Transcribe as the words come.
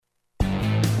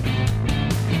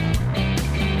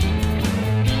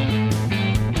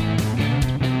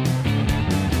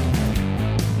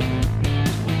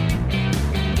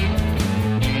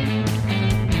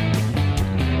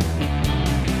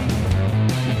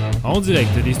En direct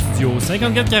des studios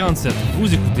 5447,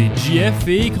 vous écoutez JF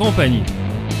et compagnie.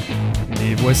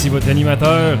 Et voici votre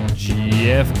animateur,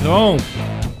 JF Cromp.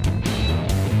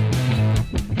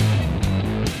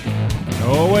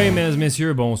 Oh ouais, mesdames,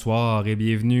 messieurs, bonsoir et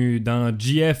bienvenue dans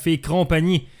JF et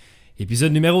compagnie.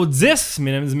 Épisode numéro 10,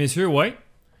 mesdames et messieurs, ouais.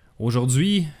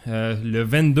 Aujourd'hui, le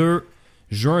 22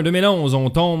 juin 2011,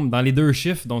 on tombe dans les deux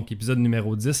chiffres, donc épisode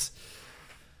numéro 10.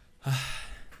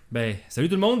 Salut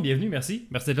tout le monde, bienvenue, merci.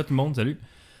 Merci d'être là tout le monde, salut.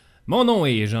 Mon nom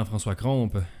est Jean-François Cromp.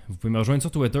 Vous pouvez me rejoindre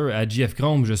sur Twitter à JF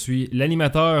Cromp. Je suis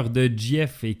l'animateur de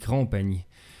JF et compagnie.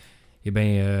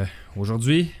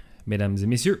 Aujourd'hui, mesdames et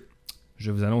messieurs,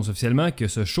 je vous annonce officiellement que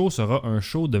ce show sera un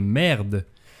show de merde.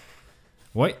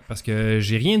 Ouais, parce que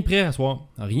j'ai rien de prêt à soir.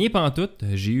 Rien pantoute.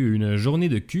 J'ai eu une journée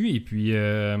de cul et puis...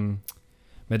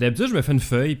 d'habitude, je me fais une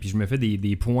feuille, puis je me fais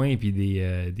des points, puis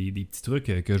des petits trucs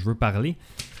que je veux parler.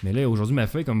 Mais là, aujourd'hui, ma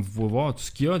feuille, comme vous pouvez voir, tout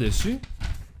ce qu'il y a dessus,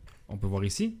 on peut voir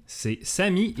ici, c'est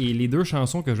Sammy et les deux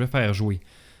chansons que je vais faire jouer.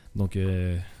 Donc,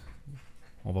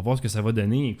 on va voir ce que ça va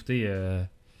donner. Écoutez,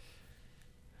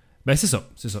 c'est ça.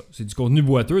 C'est du contenu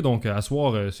boiteux, donc à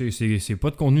soir, c'est pas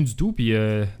de contenu du tout. Puis,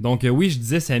 oui, je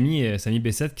disais Sammy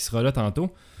B7 qui sera là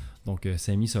tantôt. Donc,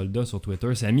 Sammy Soldat sur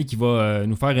Twitter. Sammy qui va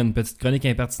nous faire une petite chronique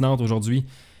impertinente aujourd'hui.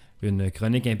 Une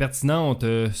chronique impertinente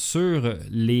sur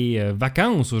les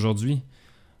vacances aujourd'hui.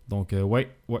 Donc, ouais.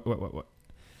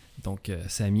 Donc,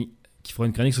 Sammy qui fera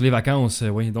une chronique sur les vacances.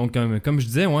 Oui. Donc, comme je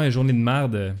disais, ouais, journée de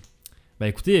merde.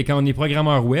 Écoutez, quand on est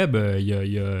programmeur web, il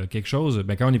y a quelque chose.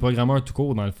 Quand on est programmeur tout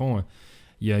court, dans le fond,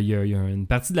 il y a une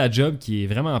partie de la job qui est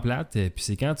vraiment plate, puis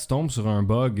c'est quand tu tombes sur un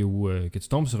bug ou que tu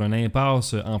tombes sur une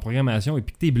impasse en programmation et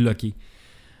puis que tu es bloqué.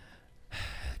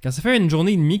 Quand ça fait une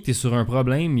journée et demie que tu es sur un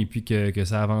problème et puis que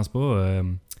ça avance pas,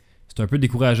 c'est un peu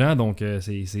décourageant, donc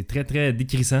c'est très très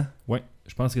décrissant. Ouais,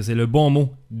 je pense que c'est le bon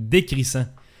mot, décrissant.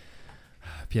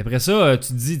 Puis après ça, tu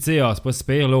te dis, tu sais, c'est pas si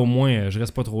pire, là au moins je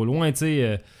reste pas trop loin, tu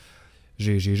sais,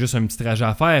 j'ai juste un petit trajet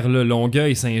à faire, là,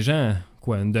 Longueuil-Saint-Jean.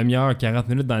 Quoi, une demi-heure, 40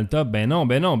 minutes dans le top? Ben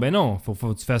non. Faut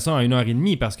que tu fasses ça en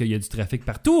 1h30 parce qu'il y a du trafic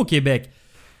partout au Québec.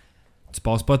 Tu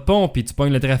passes pas de pont puis tu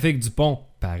pognes le trafic du pont.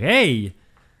 Pareil!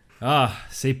 Ah,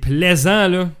 c'est plaisant,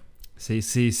 là.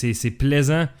 C'est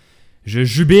plaisant. Je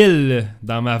jubile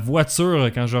dans ma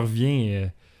voiture quand je reviens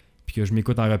puis que je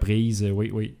m'écoute en reprise.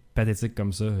 Oui, pathétique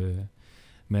comme ça.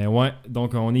 Mais ouais,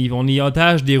 donc on est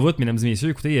otage des routes, mesdames et messieurs.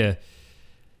 Écoutez...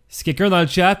 Si quelqu'un dans le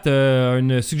chat a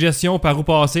une suggestion par où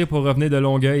passer pour revenir de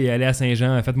Longueuil et aller à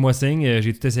Saint-Jean, faites-moi signe.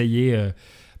 J'ai tout essayé.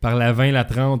 Par la 20, la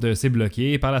 30, c'est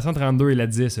bloqué. Par la 132 et la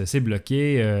 10, c'est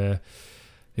bloqué.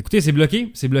 Écoutez, c'est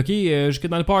bloqué. C'est bloqué jusque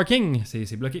dans le parking.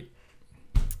 C'est bloqué.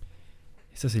 Et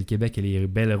ça, c'est le Québec et les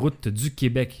belles routes du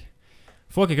Québec.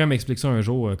 Faut que quelqu'un m'explique ça un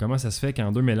jour. Comment ça se fait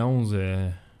qu'en 2011,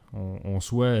 on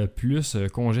soit plus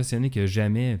congestionné que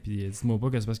jamais. Puis dites-moi pas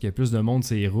que c'est parce qu'il y a plus de monde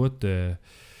sur les routes...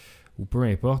 ou peu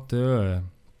importe,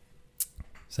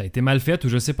 ça a été mal fait ou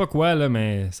je sais pas quoi, là,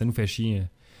 mais ça nous fait chier.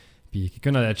 Puis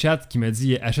quelqu'un dans le chat qui m'a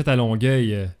dit « Achète à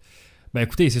Longueuil ».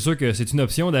 Écoutez, c'est sûr que c'est une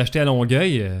option d'acheter à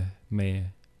Longueuil, mais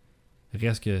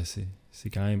reste que c'est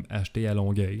quand même acheter à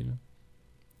Longueuil.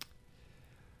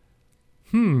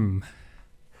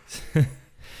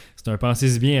 C'est un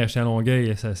pensez-y bien, acheter à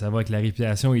Longueuil, ça va avec la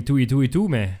réputation et tout,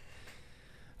 mais...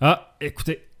 Ah,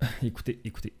 écoutez.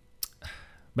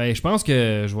 Je pense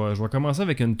que je vais commencer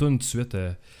avec une toune tout de suite.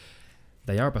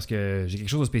 D'ailleurs, parce que j'ai quelque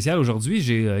chose de spécial aujourd'hui.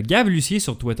 J'ai Gab Lucier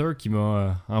sur Twitter qui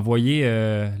m'a envoyé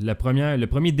le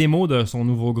premier démo de son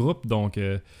nouveau groupe. Donc,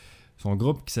 son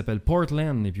groupe qui s'appelle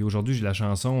Portland. Et puis aujourd'hui, j'ai la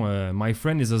chanson My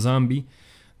Friend is a Zombie.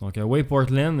 Donc,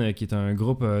 Portland, qui est un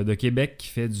groupe de Québec qui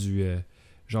fait du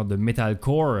genre de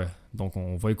metalcore. Donc,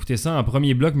 on va écouter ça en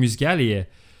premier bloc musical et...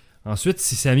 Ensuite,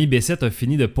 si Sammy B7 a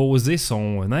fini de poser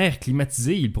son air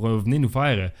climatisé, il pourra venir nous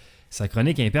faire sa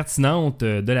chronique impertinente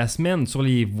de la semaine sur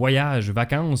les voyages,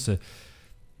 vacances.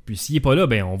 Puis s'il n'est pas là,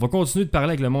 on va continuer de parler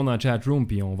avec le monde dans le chatroom,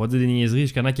 puis on va dire des niaiseries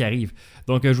jusqu'à temps qu'il arrive.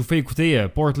 Donc, je vous fais écouter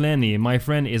Portland et My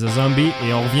Friend is a Zombie,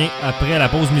 et on revient après la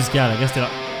pause musicale. Restez là.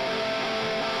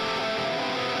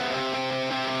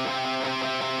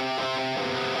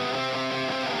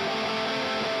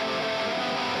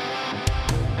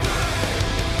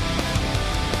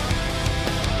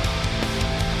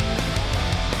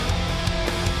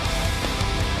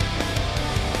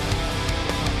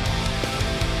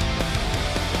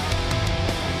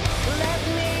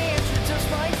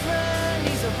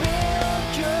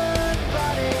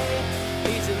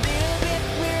 He's a little bit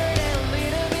weird and a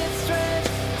little bit strange.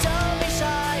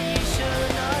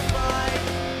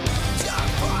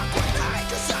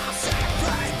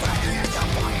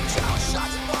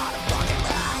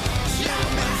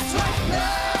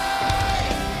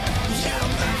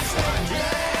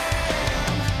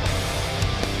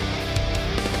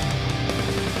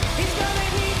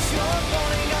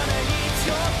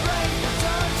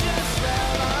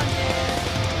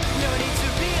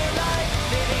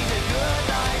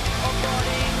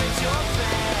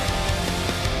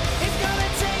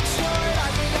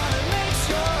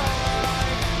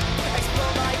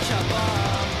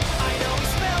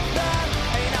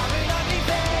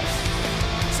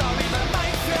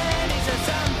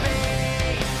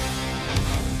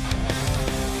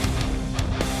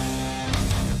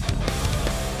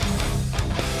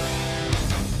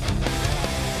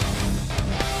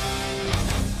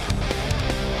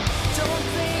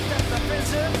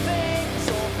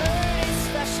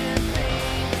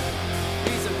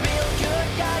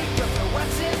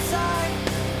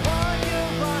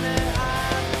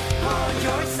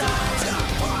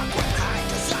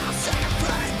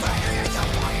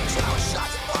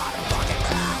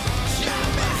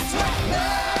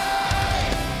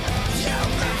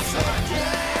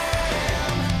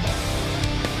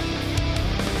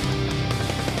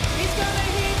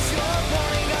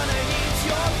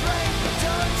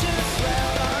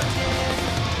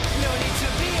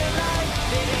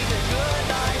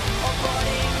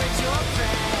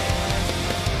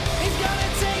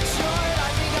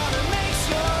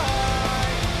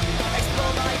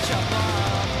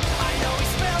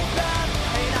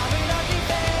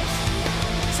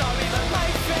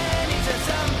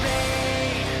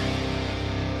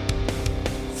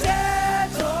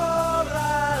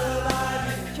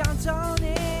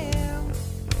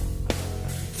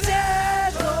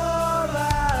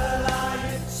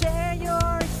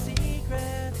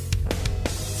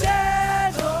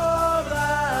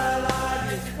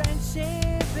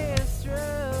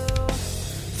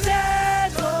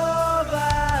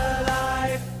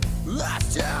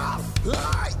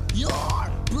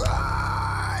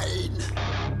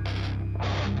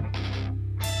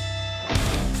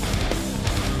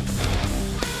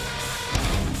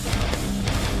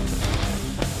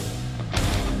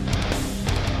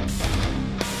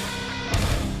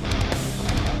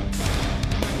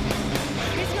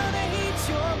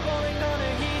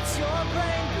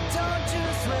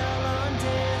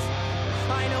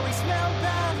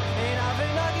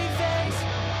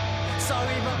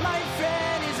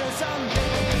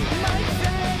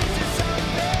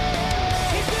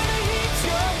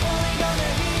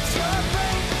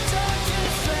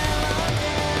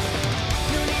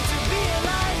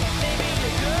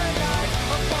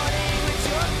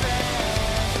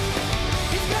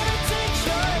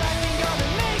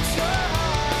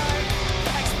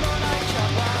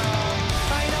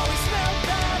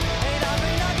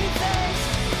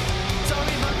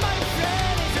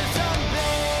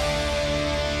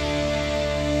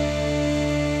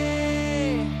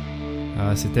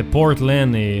 C'était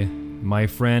Portland et My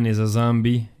Friend is a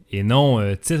Zombie. Et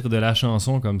non, titre de la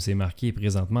chanson comme c'est marqué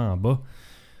présentement en bas.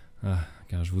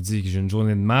 Quand je vous dis que j'ai une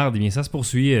journée de merde, eh bien ça se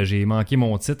poursuit. J'ai manqué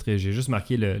mon titre et j'ai juste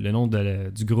marqué le nom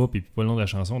du groupe et puis pas le nom de la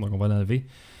chanson, donc on va l'enlever.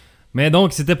 Mais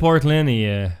donc, c'était Portland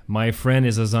et My Friend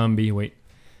is a Zombie, oui.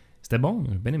 C'était bon,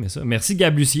 j'ai bien aimé ça. Merci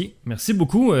Gab Lucier, merci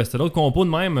beaucoup. C'était d'autres compos de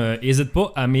même. N'hésite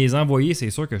pas à me les envoyer, c'est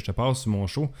sûr que je te passe sur mon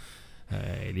show.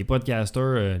 Les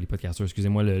podcasters,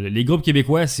 excusez-moi, les groupes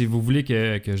québécois, si vous voulez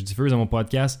que je diffuse à mon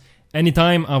podcast,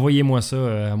 anytime, envoyez-moi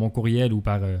ça à mon courriel ou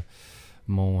par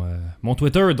mon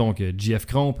Twitter, donc JF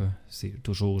Cromp, c'est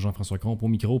toujours Jean-François Cromp au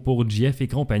micro pour JF et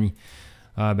compagnie.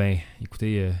 Ah ben,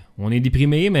 écoutez, on est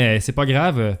déprimé, mais c'est pas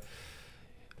grave.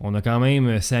 On a quand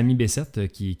même Samy Bessette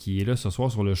qui est là ce soir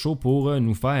sur le show pour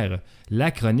nous faire la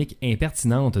chronique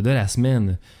impertinente de la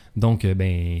semaine. Donc,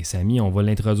 ben, Samy, on va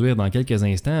l'introduire dans quelques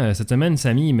instants. Cette semaine,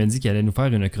 Samy, il m'a dit qu'il allait nous faire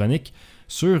une chronique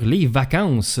sur les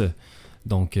vacances.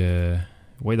 Donc,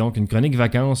 donc une chronique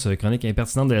vacances, chronique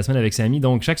impertinente de la semaine avec Samy.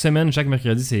 Donc, chaque semaine, chaque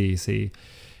mercredi, c'est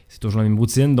toujours la même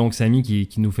routine. Donc, Samy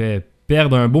qui nous fait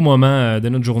perdre un beau moment de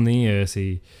notre journée,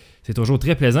 c'est toujours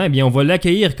très plaisant. Eh bien, on va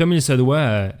l'accueillir comme il se doit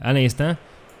à l'instant.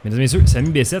 Mesdames et messieurs, Samy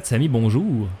Bessette. Samy,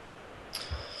 bonjour.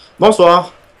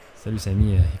 Bonsoir. Salut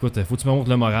Samy. Écoute, faut que tu me montres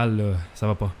le moral, là. Ça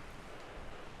va pas.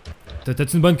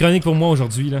 T'as-tu une bonne chronique pour moi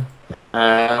aujourd'hui, là?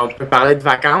 On peut parler de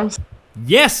vacances.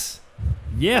 Yes!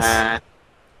 Yes!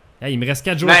 Hey, il me reste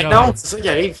 4 jours. Ben non, c'est ça qui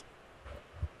arrive.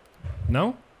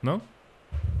 Non? Non?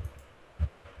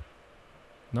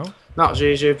 Non? Non,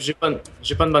 j'ai pas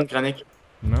une bonne chronique.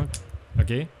 Non?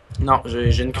 Ok. Non,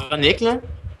 j'ai une chronique, là.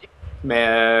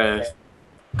 Mais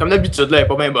comme d'habitude, là, elle est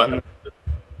pas bien bonne.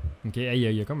 Ok, hey,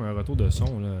 il y a comme un retour de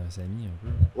son, là, Samy, un peu.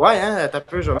 Ouais, hein, t'as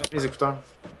peu, je vais mettre mes écouteurs.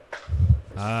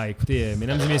 Ah, écoutez,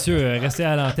 mesdames et messieurs, restez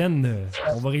à l'antenne.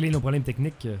 On va régler nos problèmes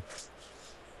techniques.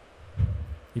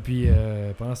 Et puis,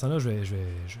 pendant ce temps-là, je vais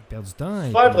perdre du temps.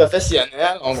 Super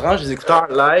professionnel, on branche les écouteurs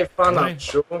live pendant le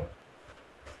show.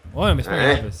 Ouais, mais c'est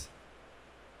pas grave.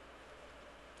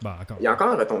 Bon, encore. Il y a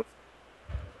encore un retour.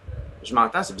 Je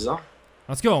m'entends, c'est bizarre.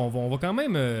 En tout cas, on va quand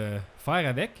même faire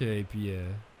avec. Et puis,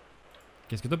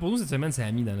 qu'est-ce que t'as pour nous cette semaine,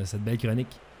 Samy, dans cette belle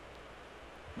chronique?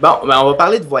 Bon, ben on va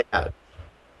parler de voyage.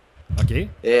 OK.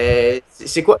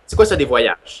 C'est quoi ça, des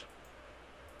voyages?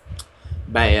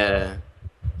 Ben,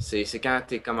 c'est quand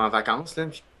t'es comme en vacances, là,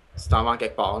 puis tu t'en vas en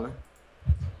quelque part, là.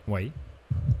 Oui.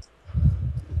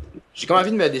 J'ai comme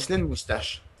envie de me dessiner une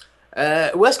moustache.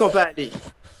 Où est-ce qu'on peut aller?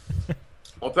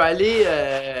 On peut aller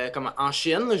comme en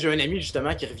Chine. J'ai un ami,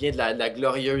 justement, qui revient de la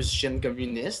glorieuse Chine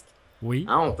communiste. Oui.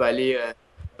 Hein, on peut aller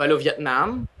au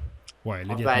Vietnam. Ouais,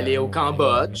 le On Vietnam, peut aller au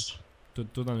Cambodge.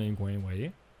 Tout dans le même coin, vous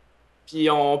voyez. Puis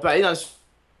on peut aller dans le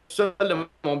sous-sol de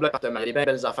mon bloc appartement. Il y a des bien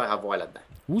belles affaires à voir là-dedans.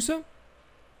 Où ça?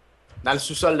 Dans le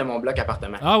sous-sol de mon bloc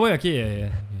appartement. Ah ouais, ok.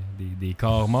 Des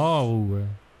corps morts ou...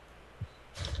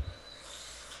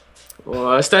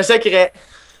 Ouais, c'est un secret.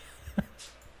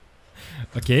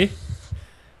 Ok.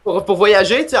 Pour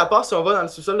voyager, tu sais, à part si on va dans le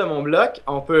sous-sol de mon bloc,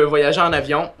 on peut voyager en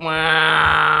avion.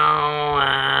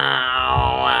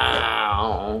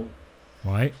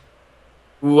 Ouais.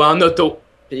 Ou en auto.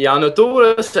 Puis en auto,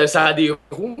 là, ça a des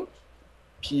roues.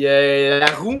 Puis la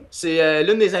roue, c'est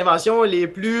l'une des inventions les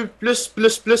plus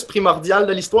primordiales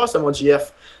de l'histoire, c'est mon GF.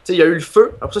 Tu sais, il y a eu le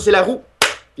feu, après ça c'est la roue.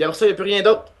 Puis après ça, il n'y a plus rien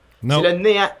d'autre. C'est le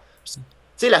néant.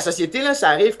 Tu sais, la société, là, ça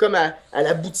arrive comme à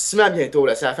l'aboutissement bientôt.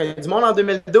 Là. C'est la fin du monde en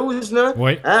 2012. Là.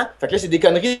 Oui. Hein? Fait que là, c'est des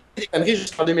conneries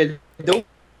jusqu'en 2012.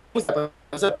 Après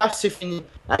ça, c'est fini.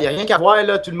 Il n'y a rien qu'à voir,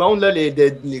 là, tout le monde, là,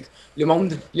 le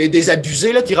monde, les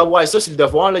désabusés, là, qui revoient ça, c'est le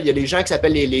devoir. Il y a les gens qui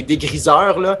s'appellent les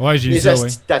dégriseurs. Là, ouais, j'ai les vu ça, ouais.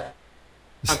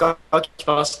 Encore qui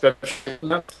pensent qu'ils peuvent faire,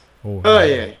 là. Oh,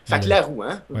 Fait que la roue,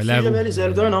 hein. Ouais, la roue. Les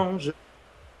ailes d'un ange.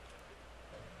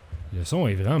 Le son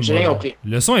est vraiment J'ai rien compris.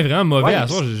 Le son est vraiment mauvais Ouais, à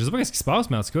soir. Je sais pas ce qui se passe,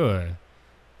 mais en tout cas,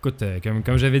 écoute,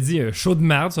 comme j'avais dit, chaud de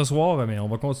merde ce soir, mais on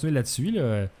va continuer là-dessus.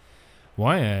 Là.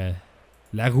 Ouais,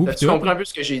 la roue. Tu comprends un peu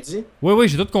ce que j'ai dit? Oui,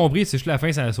 j'ai tout compris. C'est juste la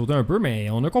fin, ça a sauté un peu, mais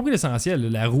on a compris l'essentiel.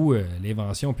 La roue,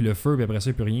 l'invention, puis le feu, puis après ça,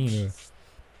 il n'y a plus rien. Là.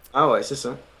 Ah ouais, c'est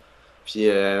ça. Puis,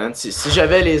 si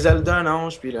j'avais les ailes d'un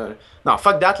ange, puis là... Non,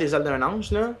 fuck that, les ailes d'un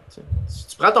ange, là.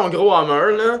 Tu prends ton gros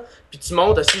Hummer, là, puis tu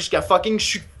montes assis jusqu'à fucking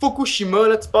Fukushima,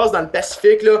 là, tu passes dans le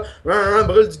Pacifique, là,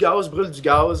 brûle du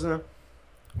gaz, là.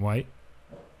 Ouais.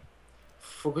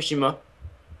 Fukushima.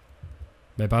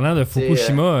 Ben, parlant de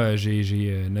Fukushima,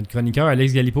 j'ai notre chroniqueur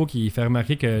Alex Galipo qui fait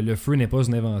remarquer que le feu n'est pas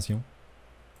une invention.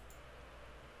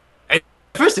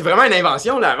 Le feu, c'est vraiment une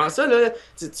invention, là. Avant ça, là,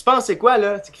 tu penses c'est quoi,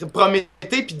 là? Prométhée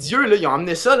puis Dieu, là, ils ont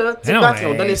emmené ça, là. Tu sais, ils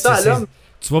ont donné ça à l'homme.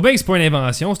 Tu vois bien que c'est pas une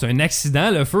invention, c'est un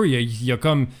accident, le feu. Il y a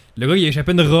comme. Le gars, il a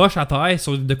échappé une roche à terre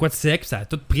sur de quoi de sec, puis ça a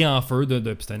tout pris en feu.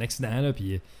 Puis c'était un accident, là.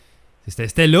 Puis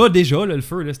c'était là déjà, là, le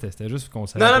feu, là. C'était juste qu'on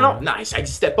savait. Non, ça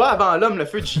existait pas avant l'homme, le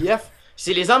feu de JF.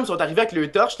 C'est les hommes qui sont arrivés avec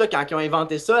le torche, là, quand ils ont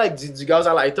inventé ça, avec du gaz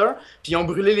à lighter, puis ils ont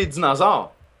brûlé les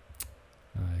dinosaures.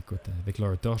 Ah, écoute, avec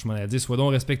leur torche, je m'en ai dit, sois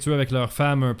donc respectueux avec leurs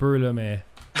femmes un peu, là, mais.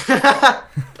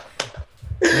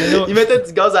 Ils mettaient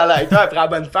du gaz à lighter après la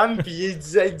bonne femme, puis ils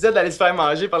disaient d'aller se faire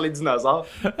manger par les dinosaures.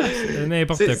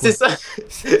 N'importe quoi.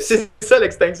 C'est ça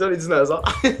l'extinction des dinosaures.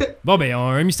 Bon, ben, on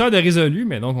a un mystère de résolu,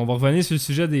 mais donc on va revenir sur le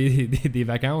sujet des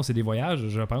vacances et des voyages,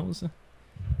 je pense.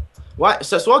 Ouais,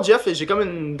 ce soir, Jeff, j'ai comme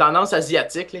une tendance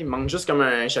asiatique. Là. Il me manque juste comme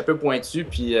un chapeau pointu,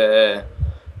 puis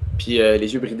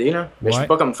les yeux bridés. Là. Mais je peux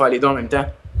pas comme faire les deux en même temps.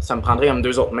 Ça me prendrait comme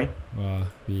 2 autres mains. Ouais.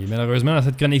 Puis malheureusement, dans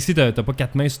cette chronique-ci, t'as pas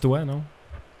 4 mains sur toi, non?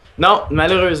 Non,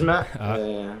 malheureusement.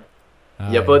 Il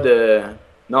n'y a pas de...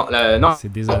 Non, non.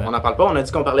 C'est désolant. On n'en parle pas. On a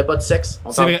dit qu'on parlait pas de sexe.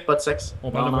 On parle pas de sexe.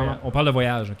 On parle de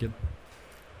voyage, ok.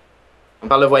 On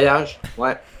parle de voyage,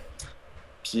 ouais.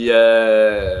 Puis,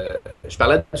 je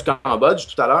parlais du Cambodge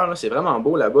tout à l'heure. C'est vraiment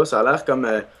beau là-bas. Ça a l'air comme...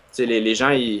 tu sais, les gens,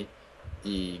 ils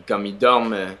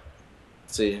dorment,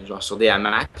 tu sais, genre sur des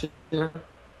hamacs. Là.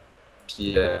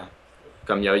 Puis,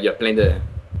 comme il y a plein de...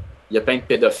 Il y a plein de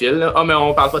pédophiles. Là. Ah, mais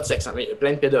on parle pas de sexe, hein, mais il y a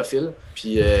plein de pédophiles.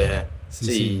 Puis,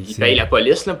 ils payent la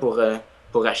police là,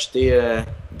 pour acheter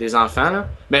des enfants. Là.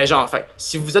 Mais genre, fait,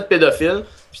 si vous êtes pédophile,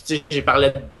 puis j'ai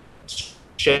parlé de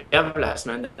chèvre la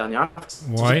semaine dernière. Si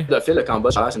vous êtes pédophile, le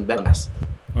Cambodge, c'est une belle masse.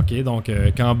 OK, donc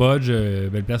Cambodge,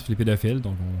 belle place pour les pédophiles.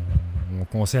 Donc, on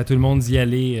conseille à tout le monde d'y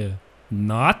aller.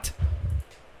 Not.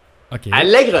 OK.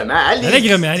 Allègrement, allez-y.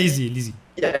 Allègrement, allez-y.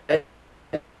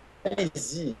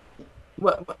 Allez-y.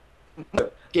 Ouais.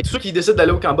 Okay, tous ceux qui décident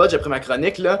d'aller au Cambodge après ma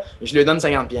chronique, là, je lui donne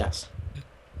 50$.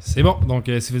 C'est bon. Donc,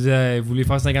 si vous voulez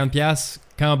faire 50$,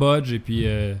 Cambodge, et puis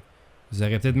vous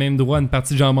aurez peut-être même droit à une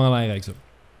partie de jambon en l'air avec ça.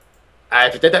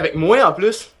 Peut-être avec moi en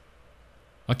plus.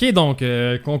 Ok, donc,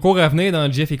 concours à venir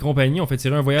dans Jeff et compagnie. On fait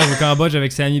tirer un voyage au Cambodge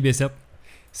avec Samy Bessette.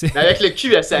 Avec le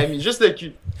cul à Samy, juste le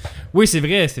cul. Oui, c'est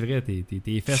vrai.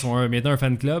 Tes fesses ont maintenant un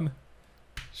fan club.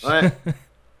 Ouais.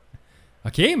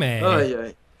 Ok, mais. Aïe.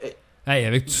 Hey,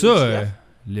 avec tout ça,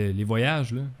 les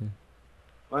voyages, là.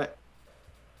 Ouais.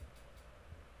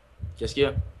 Qu'est-ce qu'il y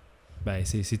a? Ben,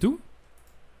 c'est tout.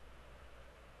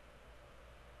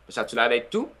 Ça a-tu l'air d'être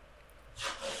tout?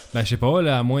 Ben, je sais pas,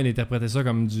 là, à moins d'interpréter ça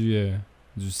comme du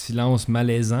silence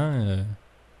malaisant,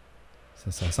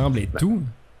 ça semble être tout.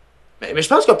 Mais je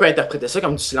pense qu'on peut interpréter ça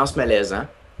comme du silence malaisant.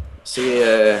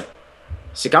 C'est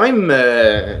quand même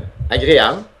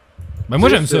agréable. Ben moi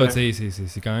j'aime ça, tu sais,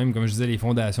 c'est quand même, comme je disais, les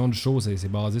fondations du show,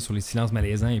 c'est basé sur les silences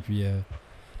malaisants et puis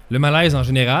le malaise en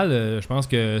général, je pense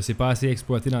que c'est pas assez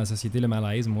exploité dans la société, le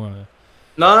malaise, moi.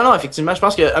 Non, effectivement, je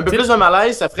pense qu'un peu plus de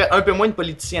malaise, ça ferait un peu moins de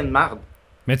politiciens de marde.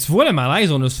 Mais tu vois, le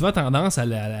malaise, on a souvent tendance à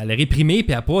le réprimer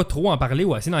puis à pas trop en parler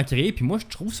ou à essayer d'en créer, puis moi je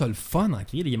trouve ça le fun d'en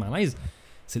créer des malaises.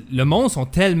 Le monde sont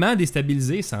tellement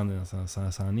déstabilisés, ça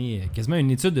en est quasiment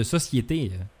une étude de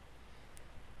société.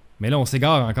 Mais là, on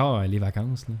s'égare encore, les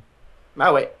vacances, là. Ben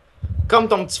ouais. Comme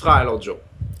ton petit frère l'autre jour.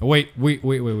 Oui. Ouais,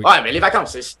 mais les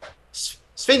vacances,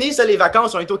 c'est fini ça, les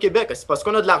vacances. On est au Québec. C'est parce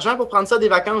qu'on a de l'argent pour prendre ça des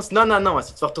vacances. Non.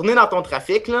 Si tu vas retourner dans ton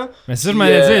trafic, là. Mais c'est ça, je m'en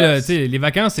ai dit, là. Tu sais, les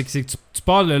vacances, c'est que tu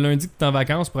pars le lundi que t'es en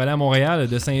vacances pour aller à Montréal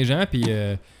de Saint-Jean, puis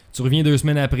tu reviens 2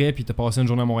 semaines après, puis t'as passé une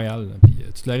journée à Montréal, puis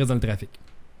tu te la restes dans le trafic.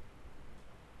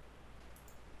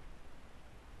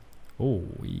 Oh,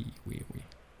 oui.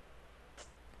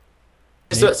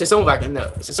 C'est ça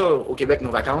au Québec,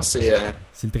 nos vacances, c'est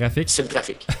le trafic. C'est le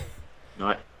trafic.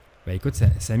 Ouais. Ben écoute,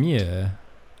 Samy,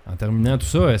 en terminant tout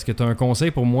ça, est-ce que tu as un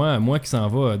conseil pour moi qui s'en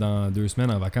va dans 2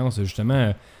 semaines en vacances,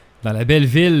 justement, dans la belle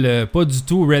ville, pas du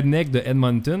tout redneck de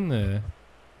Edmonton?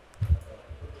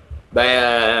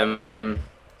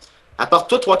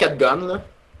 Apporte-toi 3-4 guns, là.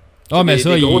 Ah, mais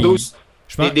ça, des gros 12,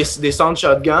 pense... des sound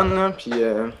shotguns, là, puis...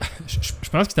 je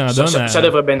pense qu'il t'en donne... Ça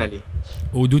devrait bien aller.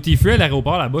 Au duty free à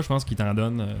l'aéroport là-bas, je pense qu'il t'en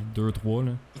donne 2-3.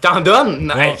 Là. Il t'en donne?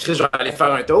 Non, ouais. Je vais aller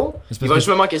faire un tour. Il va juste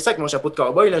me manquer ça avec mon chapeau de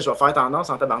cowboy, là, je vais faire tendance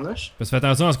en tabarnouche. Parce que fais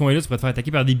attention à ce coin-là, tu pourrais te faire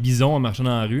attaquer par des bisons en marchant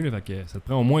dans la rue, là, fait que ça te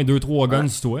prend au moins 2-3 guns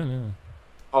sur toi. Là.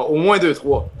 Ah, au moins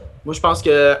 2-3. Moi, je pense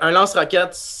qu'un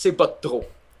lance-roquette, c'est pas de trop.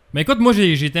 Mais écoute, moi,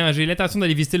 j'ai l'intention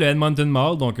d'aller visiter le Edmonton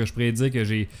Mall, donc je pourrais dire que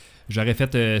j'aurais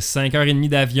fait 5h30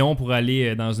 d'avion pour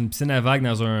aller dans une piscine à vagues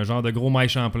dans un genre de gros maille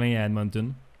Champlain à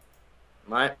Edmonton.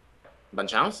 Ouais. Bonne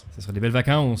chance. Ce sera des belles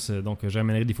vacances, donc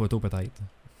j'amènerai des photos peut-être.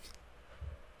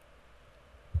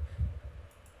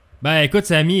 Ben écoute,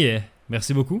 Samy,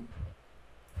 merci beaucoup.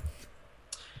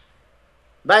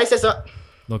 Ben c'est ça.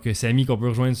 Donc Samy qu'on peut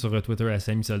rejoindre sur Twitter à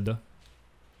Samy Soldat.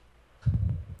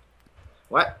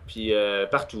 Ouais, puis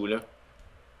partout, là.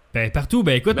 Ben, partout,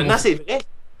 ben écoute. Maintenant, c'est vrai.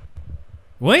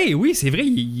 Oui, c'est vrai,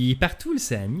 il est partout, le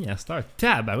Samy, à cette heure.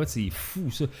 Tabarouette, c'est fou,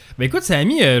 ça. Ben écoute,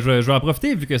 Samy, je vais en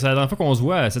profiter, vu que c'est la dernière fois qu'on se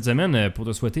voit cette semaine, pour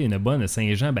te souhaiter une bonne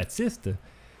Saint-Jean-Baptiste.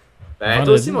 Ben, toi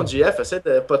Vendredi. aussi, mon GF, essaie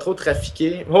de pas trop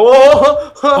trafiquer. Oh!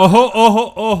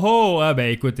 Ah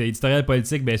ben écoute, éditorial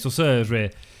politique, ben sur ça, je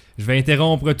vais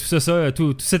interrompre tout ça,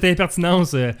 toute cette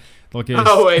impertinence. Donc,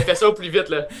 Ah ouais, fais ça au plus vite,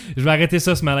 là. je vais arrêter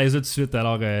ça, ce malaise-là tout de suite.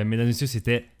 Alors, mesdames et messieurs,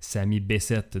 c'était Samy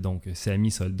Bessette, donc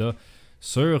Samy Soldat,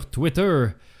 sur Twitter.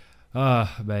 Ah,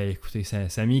 ben écoutez,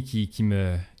 Samy qui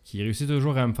réussit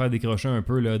toujours à me faire décrocher un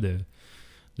peu là, de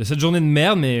cette journée de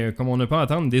merde, mais comme on n'a pas à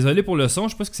entendre, désolé pour le son,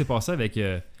 je sais pas ce qui s'est passé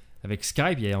avec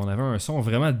Skype, on avait un son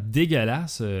vraiment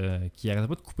dégueulasse qui arrêtait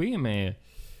pas de couper, mais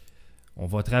on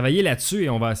va travailler là-dessus et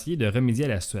on va essayer de remédier à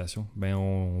la situation. Ben,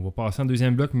 on va passer en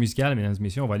deuxième bloc musical, mesdames et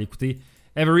messieurs, on va aller écouter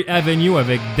Every Avenue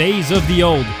avec Days of the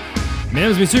Old.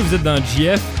 Mesdames et messieurs, vous êtes dans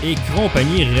GF et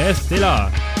compagnie, restez là.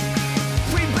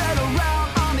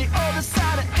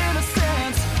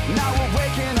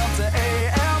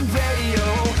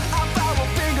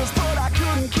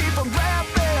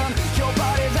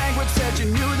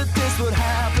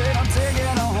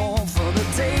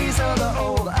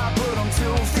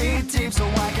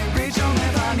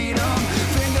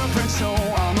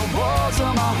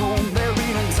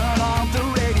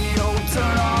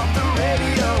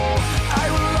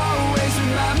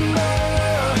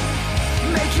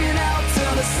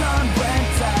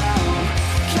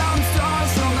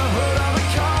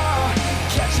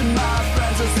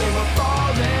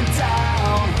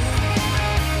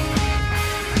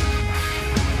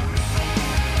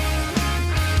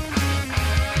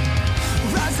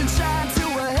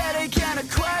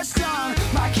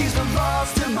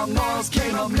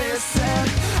 Came up missing.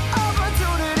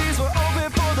 Opportunities were open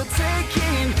for the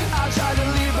taking. I tried to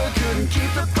leave but couldn't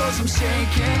keep the thoughts from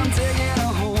shaking. I'm digging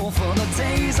a hole for the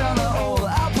days of the old.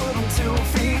 I put them 2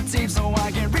 feet deep so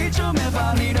I can reach them if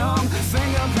I need them.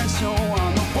 Fingerprints show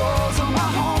on the walls of my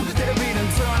home. They read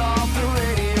and turn off the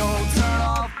radio. Turn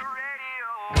off the radio.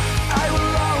 I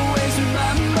will always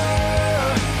remember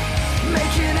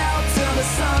making out till the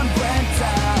sun went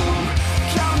down.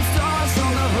 Counting stars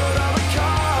from the hood of a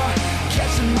car.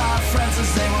 Catching my friends as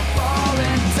they were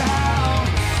falling down.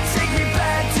 Take me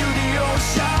back to the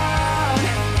ocean,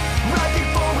 right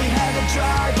before we had to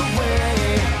drive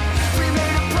away. We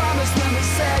made a promise when we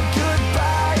said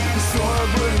goodbye. We swore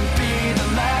it wouldn't be the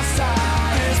last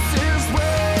time. This is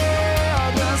where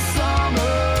the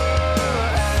summer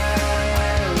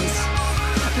ends.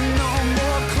 No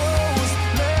more clothes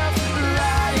left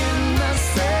lying in the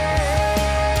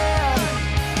sand.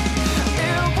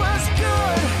 It was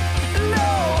good.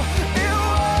 No, it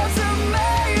was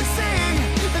amazing.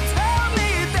 Tell me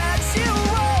that you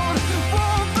won't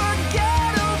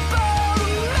forget about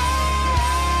me.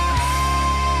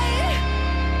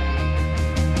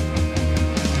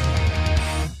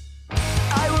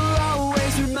 I will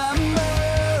always remember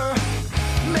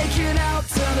making out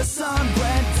till the sun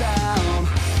went down.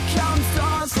 Counting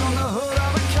stars from the hood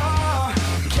of a car.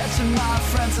 Catching my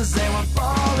friends as they were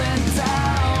falling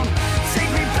down.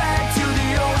 Take me back to the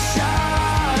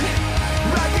ocean,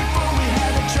 right before we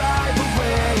had to drive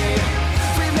away.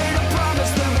 We made a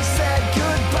promise when we said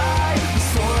goodbye. We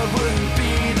swore it wouldn't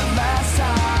be the last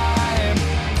time.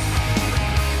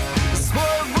 We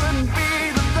swore it wouldn't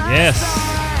be the last Yes.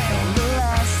 time. The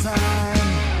last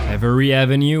time. Every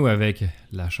Avenue avec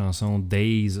la chanson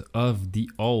Days of the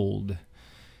Old.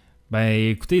 Ben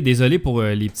écoutez, désolé pour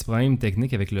les petits problèmes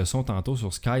techniques avec le son tantôt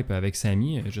sur Skype avec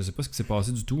Samy. Je sais pas ce qui s'est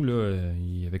passé du tout, là.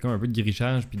 Il y avait comme un peu de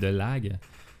grichage puis de lag.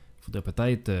 Faudrait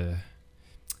peut-être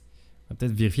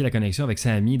vérifier la connexion avec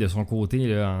Samy de son côté,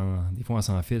 là, des fois en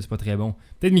sans fil, c'est pas très bon.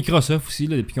 Peut-être Microsoft aussi,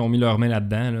 là, depuis qu'ils ont mis leurs mains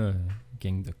là-dedans, là.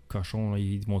 Gang de cochons, là,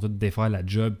 ils vont tous défaire la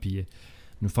job puis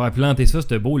nous faire planter ça,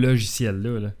 ce beau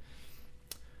logiciel-là. Là.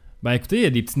 Ben écoutez, il y a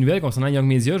des petites nouvelles concernant Young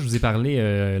Media. Je vous ai parlé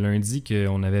lundi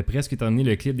qu'on avait presque terminé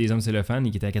le clip des Hommes Cellophane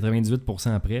et qu'il était à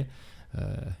 98% prêt.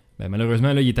 Ben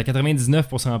malheureusement, là, il est à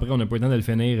 99% prêt. On n'a pas eu le temps de le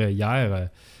finir hier.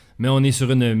 Mais on est sur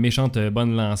une méchante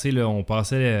bonne lancée. Là. On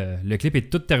passait, le clip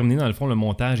est tout terminé. Dans le fond, le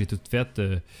montage est tout fait.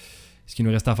 Ce qui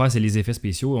nous reste à faire, c'est les effets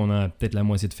spéciaux. On a peut-être la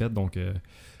moitié de fait. Donc,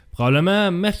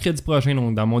 probablement mercredi prochain,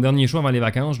 donc dans mon dernier show avant les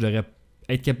vacances, je devrais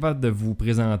être capable de vous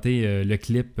présenter le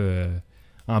clip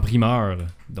en primeur.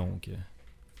 Donc,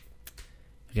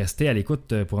 restez à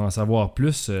l'écoute pour en savoir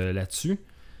plus là-dessus.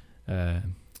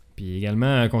 Puis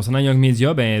également, concernant Young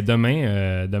Media, ben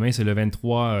demain c'est le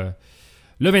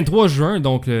 23 juin,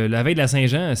 donc la veille de la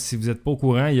Saint-Jean. Si vous n'êtes pas au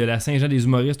courant, il y a la Saint-Jean des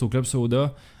humoristes au Club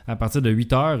Soda à partir de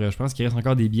 8h. Je pense qu'il reste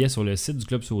encore des billets sur le site du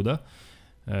Club Soda.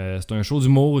 C'est un show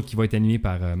d'humour qui va être animé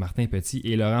par Martin Petit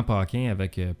et Laurent Paquin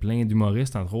avec plein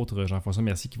d'humoristes, entre autres Jean-François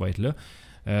Mercier qui va être là.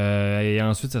 Et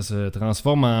ensuite, ça se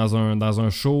transforme dans un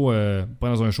show, pas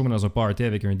dans un show, mais dans un party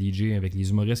avec un DJ, avec les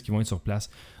humoristes qui vont être sur place.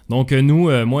 Donc nous,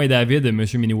 moi et David,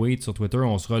 Monsieur Miniweight sur Twitter,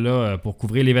 on sera là pour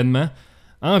couvrir l'événement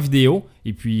en vidéo.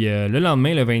 Et puis le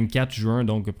lendemain, le 24 juin,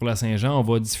 donc pour la Saint-Jean, on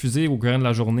va diffuser au courant de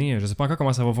la journée. Je ne sais pas encore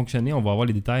comment ça va fonctionner, on va avoir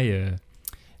les détails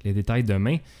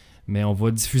demain. Mais on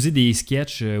va diffuser des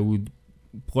sketchs ou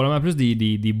probablement plus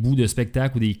des bouts de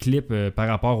spectacles ou des clips par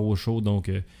rapport au show.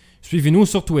 Donc suivez-nous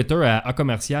sur Twitter à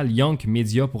commercial Yonk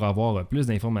Media pour avoir plus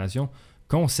d'informations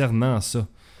concernant ça.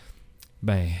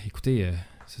 Ben, écoutez,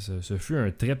 ce fut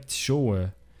un très petit show.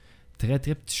 Très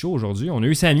petit show aujourd'hui. On a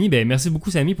eu Samy. Ben, merci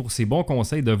beaucoup Samy pour ses bons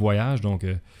conseils de voyage. Donc,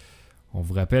 on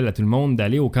vous rappelle à tout le monde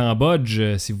d'aller au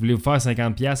Cambodge si vous voulez vous faire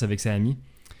 50$ avec Samy.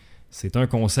 C'est un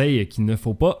conseil qu'il ne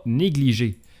faut pas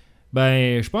négliger.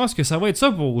 Ben, je pense que ça va être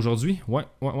ça pour aujourd'hui. Ouais.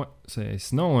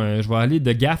 Sinon, je vais aller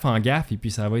de gaffe en gaffe et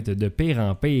puis ça va être de pire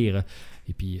en pire.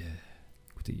 Et puis,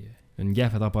 écoutez, une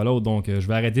gaffe attend pas l'autre. Donc, je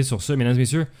vais arrêter sur ça, mesdames et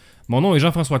messieurs. Mon nom est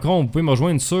Jean-François Cromp. Vous pouvez me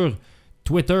rejoindre sur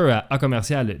Twitter à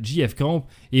commercial JF Cromp.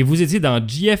 Et vous étiez dans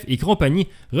JF et compagnie.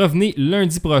 Revenez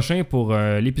lundi prochain pour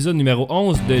l'épisode numéro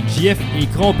 11 de JF et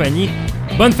compagnie.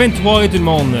 Bonne fin de soirée tout le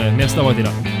monde. Merci d'avoir été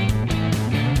là.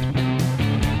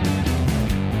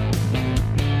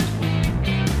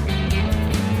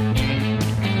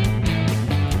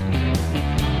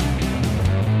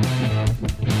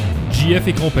 JF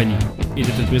et compagnie est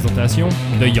une présentation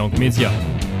de Yonk Media.